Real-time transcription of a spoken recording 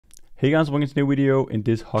Hey guys, welcome to a new video in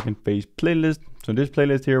this Huggingface playlist. So in this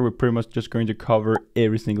playlist here, we're pretty much just going to cover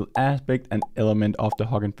every single aspect and element of the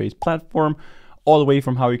Huggingface platform, all the way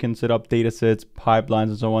from how you can set up datasets, pipelines,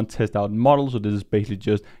 and so on, test out models. So this is basically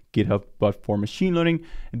just GitHub, but for machine learning.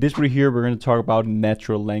 In this video here, we're going to talk about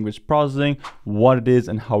natural language processing, what it is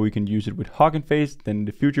and how we can use it with Huggingface. Then in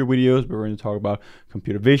the future videos, we're going to talk about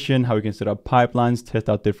computer vision, how we can set up pipelines, test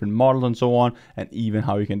out different models and so on, and even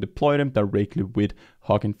how you can deploy them directly with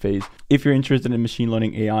Huggingface. If you're interested in machine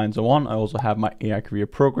learning, AI, and so on, I also have my AI career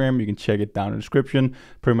program. You can check it down in the description.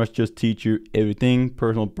 Pretty much just teach you everything,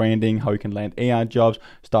 personal branding, how you can land AI jobs,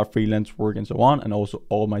 start freelance work, and so on, and also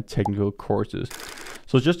all my technical courses.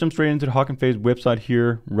 So just jump straight into the Huggingface website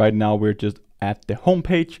here. Right now, we're just at the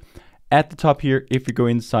homepage. At the top here, if we go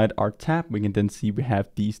inside our tab, we can then see we have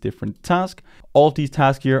these different tasks. All of these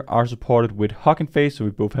tasks here are supported with Huggingface. So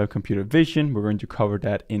we both have computer vision. We're going to cover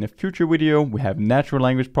that in a future video. We have natural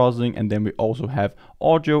language processing, and then we also have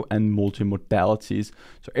audio and multimodalities.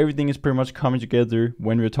 So everything is pretty much coming together.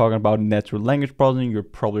 When we're talking about natural language processing,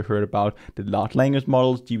 you've probably heard about the large language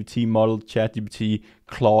models, GPT model, ChatGPT,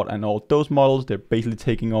 Claude, and all those models. They're basically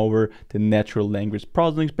taking over the natural language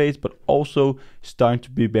processing space, but also starting to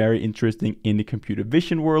be very interesting in the computer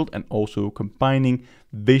vision world, and also combining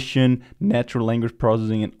vision, natural language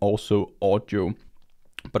processing, and also audio.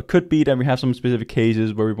 But could be that we have some specific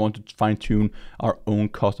cases where we want to fine tune our own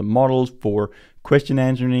custom models for question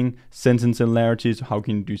answering, sentence similarities, how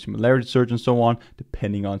can you do similarity search and so on,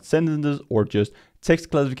 depending on sentences or just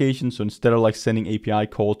text classification. So instead of like sending API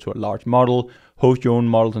calls to a large model, host your own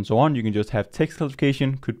models and so on, you can just have text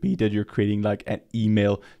classification. Could be that you're creating like an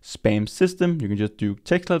email spam system. You can just do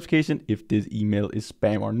text classification if this email is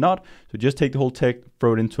spam or not. So just take the whole text,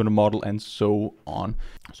 throw it into the model, and so on.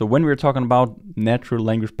 So when we're talking about natural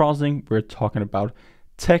language processing, we're talking about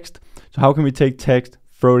text. So how can we take text,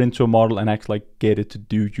 throw it into a model, and actually like get it to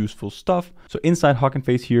do useful stuff? So inside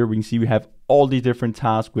Huggingface here, we can see we have all these different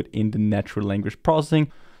tasks within the natural language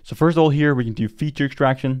processing. So first of all here, we can do feature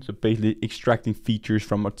extraction. So basically extracting features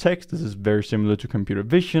from our text. This is very similar to computer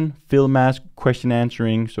vision, fill mask, question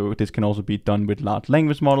answering. So this can also be done with large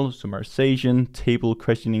language models, summarization, table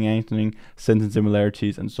questioning answering, sentence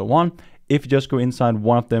similarities, and so on. If you just go inside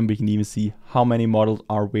one of them, we can even see how many models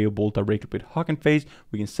are available directly with Huggingface.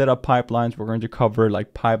 We can set up pipelines. We're going to cover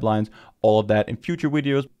like pipelines, all of that in future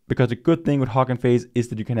videos, because the good thing with Huggingface is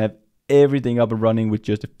that you can have everything up and running with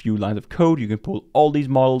just a few lines of code. You can pull all these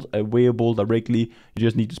models available directly. You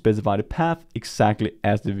just need to specify the path exactly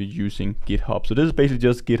as if you're using GitHub. So this is basically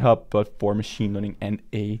just GitHub, but for machine learning and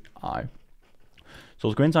AI. So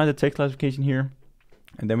let's go inside the text classification here.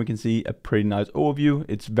 And then we can see a pretty nice overview.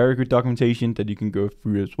 It's very good documentation that you can go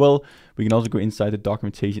through as well. We can also go inside the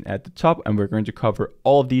documentation at the top, and we're going to cover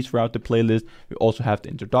all of these throughout the playlist. We also have the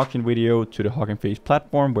introduction video to the Huggingface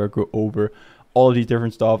platform where I go over all of these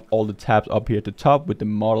different stuff, all the tabs up here at the top with the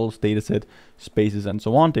models, dataset, spaces, and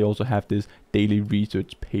so on. They also have this daily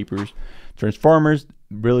research papers. Transformers,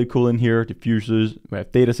 really cool in here. Diffusers, we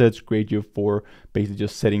have datasets, Gradient for basically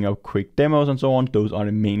just setting up quick demos and so on. Those are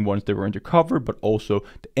the main ones that we're going to cover, but also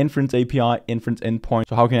the inference API, inference endpoint.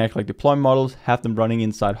 So how can I actually deploy models, have them running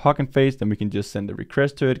inside Huggingface, then we can just send a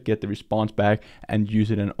request to it, get the response back, and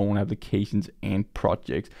use it in our own applications and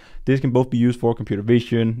projects. This can both be used for computer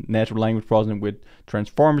vision, natural language processing with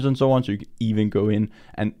transformers and so on. So you can even go in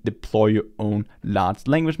and deploy your own large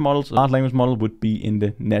language models. A large language model would be in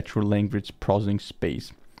the natural language processing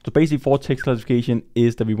space. So basically for text classification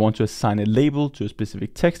is that we want to assign a label to a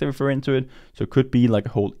specific text that we throw into it. So it could be like a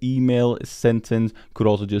whole email, a sentence, could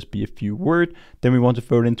also just be a few words. Then we want to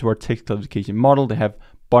throw it into our text classification model. They have a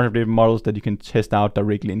bunch of different models that you can test out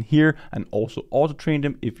directly in here, and also auto train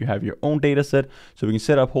them if you have your own data set. So we can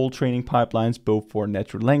set up whole training pipelines both for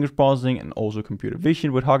natural language processing and also computer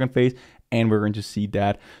vision with Huggingface, and we're going to see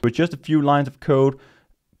that with just a few lines of code,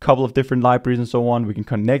 couple of different libraries and so on. We can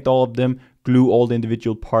connect all of them, glue all the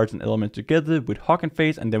individual parts and elements together with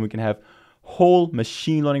Huggingface, and then we can have whole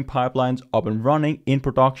machine learning pipelines up and running in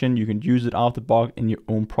production. You can use it out of the box in your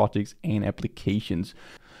own projects and applications.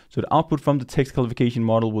 So the output from the text classification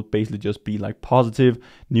model would basically just be like positive,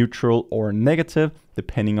 neutral, or negative,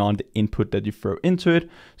 depending on the input that you throw into it.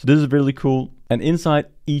 So this is really cool. And inside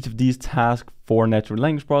each of these tasks for natural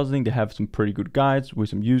language processing, they have some pretty good guides with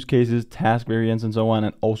some use cases, task variants, and so on,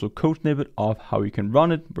 and also code snippet of how you can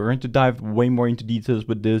run it. We're going to dive way more into details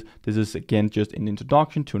with this. This is again just an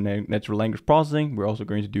introduction to natural language processing. We're also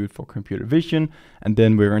going to do it for computer vision, and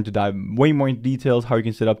then we're going to dive way more into details how you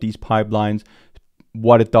can set up these pipelines,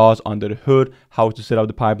 what it does under the hood, how to set up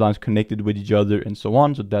the pipelines connected with each other, and so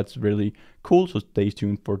on. So that's really cool. So stay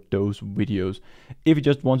tuned for those videos. If you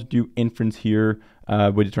just want to do inference here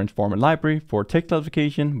with the transformer library for text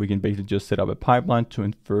classification, we can basically just set up a pipeline to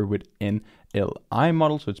infer with NLI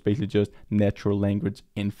model. So it's basically just natural language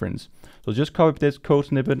inference. So just copy this code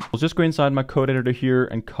snippet. I'll just go inside my code editor here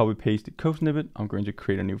and copy paste the code snippet. I'm going to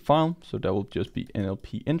create a new file. So that will just be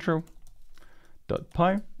NLP intro.py.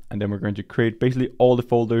 And then we're going to create basically all the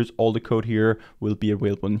folders, all the code here will be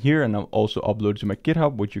available in here. And I'll also upload it to my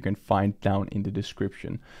GitHub, which you can find down in the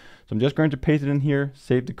description. So I'm just going to paste it in here,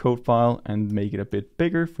 save the code file and make it a bit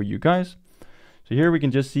bigger for you guys. So here we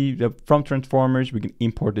can just see that from transformers, we can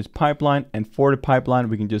import this pipeline, and for the pipeline,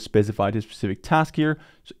 we can just specify the specific task here.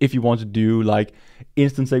 So if you want to do like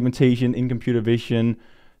instant segmentation in computer vision,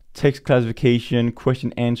 text classification,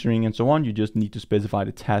 question answering, and so on, you just need to specify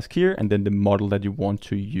the task here and then the model that you want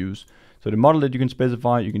to use. So the model that you can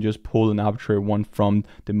specify, you can just pull an arbitrary one from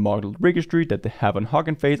the model registry that they have on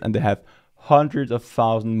Huggingface, and they have hundreds of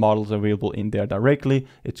thousands models available in there directly.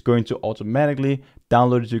 It's going to automatically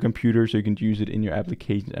download it to your computer so you can use it in your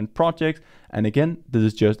applications and projects. And again, this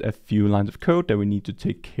is just a few lines of code that we need to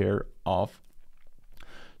take care of.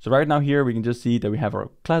 So right now here, we can just see that we have our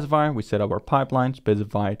classifier. We set up our pipeline,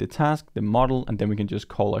 specify the task, the model, and then we can just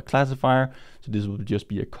call a classifier. So this will just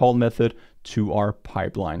be a call method to our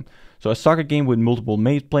pipeline. So a soccer game with multiple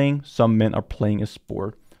mates playing, some men are playing a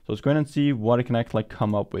sport. So let's go ahead and see what I can actually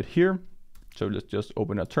come up with here. So let's just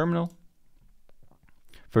open a terminal.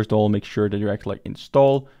 First of all, make sure that you actually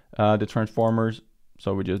install the transformers.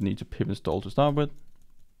 So we just need to pip install to start with.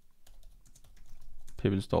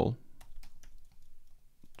 Pip install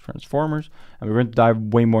transformers, and we're going to dive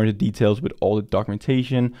way more into details with all the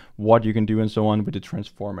documentation, what you can do and so on with the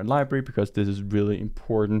transformer library, because this is really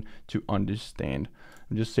important to understand.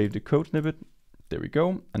 And just save the code snippet. There we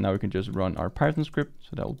go. And now we can just run our Python script.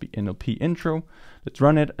 So that will be NLP intro. Let's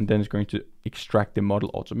run it, and then it's going to extract the model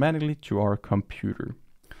automatically to our computer.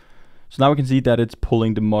 So now we can see that it's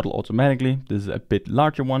pulling the model automatically. This is a bit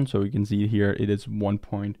larger one, so we can see here it is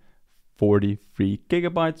 1.43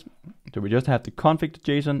 gigabytes. So we just have the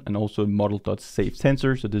config.json and also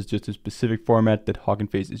model.saveSensor. So this is just a specific format that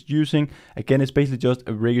Huggingface is using. Again, it's basically just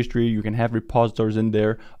a registry. You can have repositories in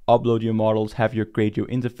there, upload your models, have your create your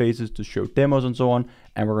interfaces to show demos and so on.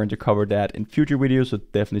 And we're going to cover that in future videos, so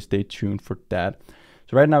definitely stay tuned for that.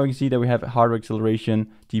 So right now we can see that we have hardware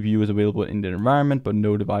acceleration. GPU is available in the environment, but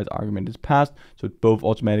no device argument is passed. So it both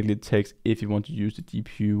automatically detects if you want to use the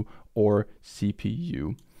GPU or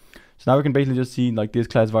CPU. So now we can basically just see like this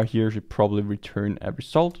classifier here should probably return a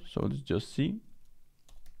result. So let's just see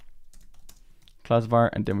classifier,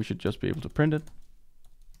 and then we should just be able to print it.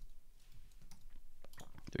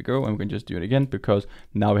 There we go, and we can just do it again because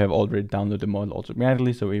now we have already downloaded the model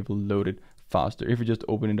automatically, so we will load it faster. If we just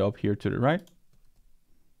open it up here to the right,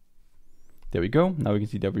 there we go. Now we can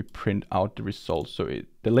see that we print out the results. So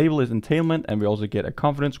the label is entailment, and we also get a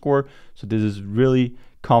confidence score. So this is really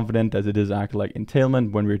confident that it is actually like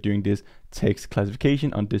entailment when we're doing this text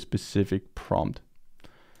classification on this specific prompt.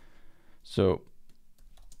 So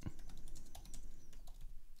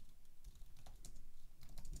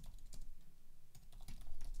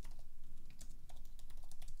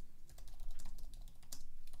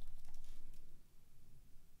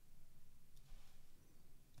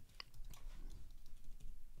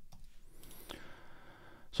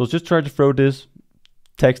let's just try to throw this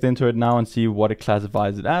text into it now and see what it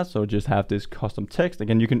classifies it as. So just have this custom text.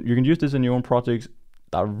 Again, you can use this in your own projects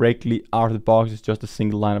directly out of the box. It's just a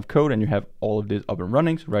single line of code and you have all of this up and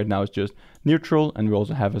running. So right now it's just neutral, and we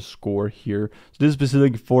also have a score here. So this is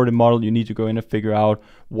specifically for the model. You need to go in and figure out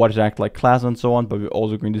what is actually like class and so on, but we're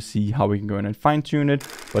also going to see how we can go in and fine tune it.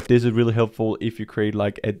 But this is really helpful if you create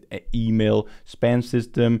like an email spam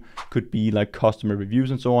system, could be like customer reviews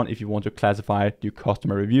and so on, if you want to classify your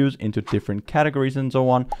customer reviews into different categories and so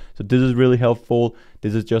on. So this is really helpful.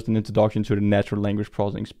 This is just an introduction to the natural language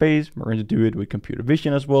processing space. We're going to do it with computer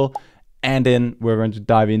vision as well. And then we're going to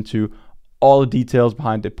dive into all the details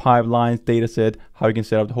behind the pipelines, dataset, how you can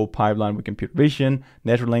set up the whole pipeline with computer vision,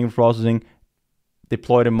 natural language processing,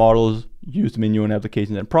 deploy the models, use them in your own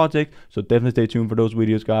applications and projects. So definitely stay tuned for those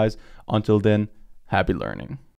videos, guys. Until then, happy learning.